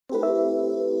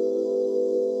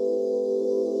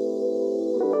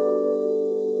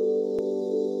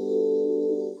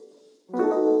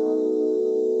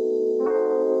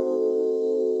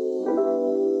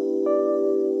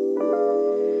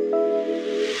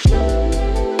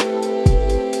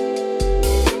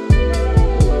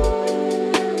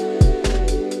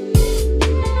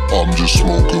just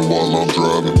smoking while I'm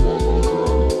driving.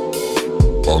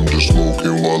 I'm just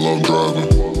smoking while I'm driving.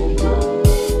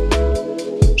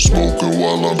 Smoking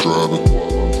while I'm driving.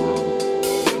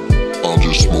 I'm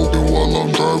just smoking while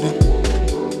I'm driving.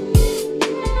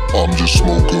 I'm just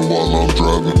smoking while I'm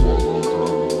driving.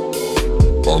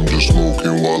 I'm just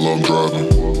smoking while I'm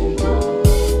driving.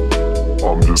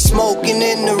 I'm just smoking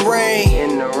in the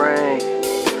rain.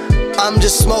 I'm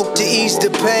just smoke to ease the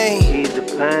pain.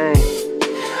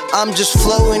 I'm just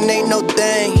flowing, ain't no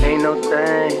thing.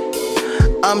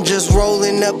 I'm just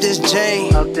rolling up this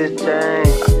chain.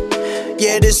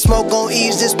 Yeah, this smoke gon'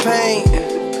 ease this pain.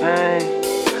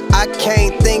 I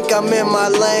can't think, I'm in my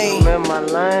lane.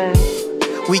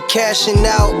 We cashing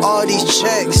out all these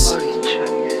checks.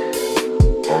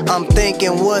 I'm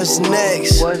thinking, what's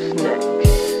next?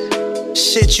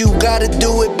 Shit, you gotta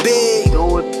do it big.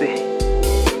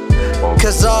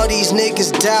 Cause all these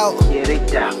niggas doubt.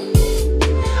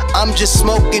 I'm just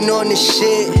smoking on this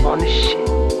shit.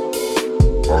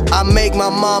 I make my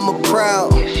mama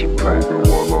proud.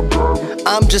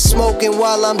 I'm just smoking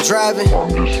while I'm driving.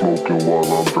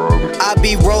 I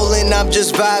be rolling, I'm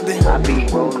just vibing. I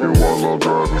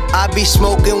be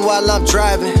smoking while I'm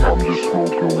driving.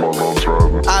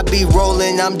 I be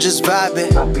rolling, I'm just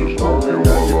vibing.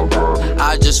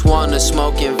 I just wanna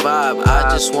smoke and vibe. I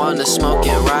just wanna smoke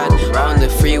and ride on the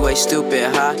freeway,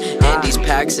 stupid high. And these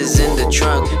packs is in the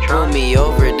trunk. Pull me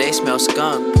over, they smell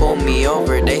skunk. Pull me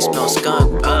over, they smell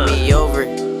skunk. Pull me over,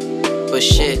 but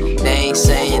shit, they ain't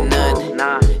saying nothing.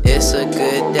 It's a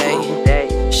good day.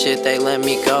 Shit, they let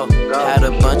me go. Had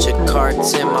a bunch of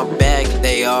carts in my bag,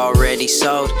 they already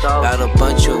sold. Got a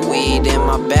bunch of weed in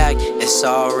my bag, it's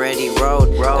already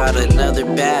rolled. Got another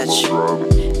batch,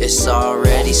 it's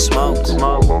already smoked.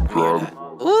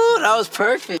 Ooh, that was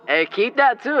perfect. Hey, keep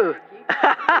that too.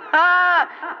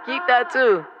 Keep that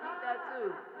too.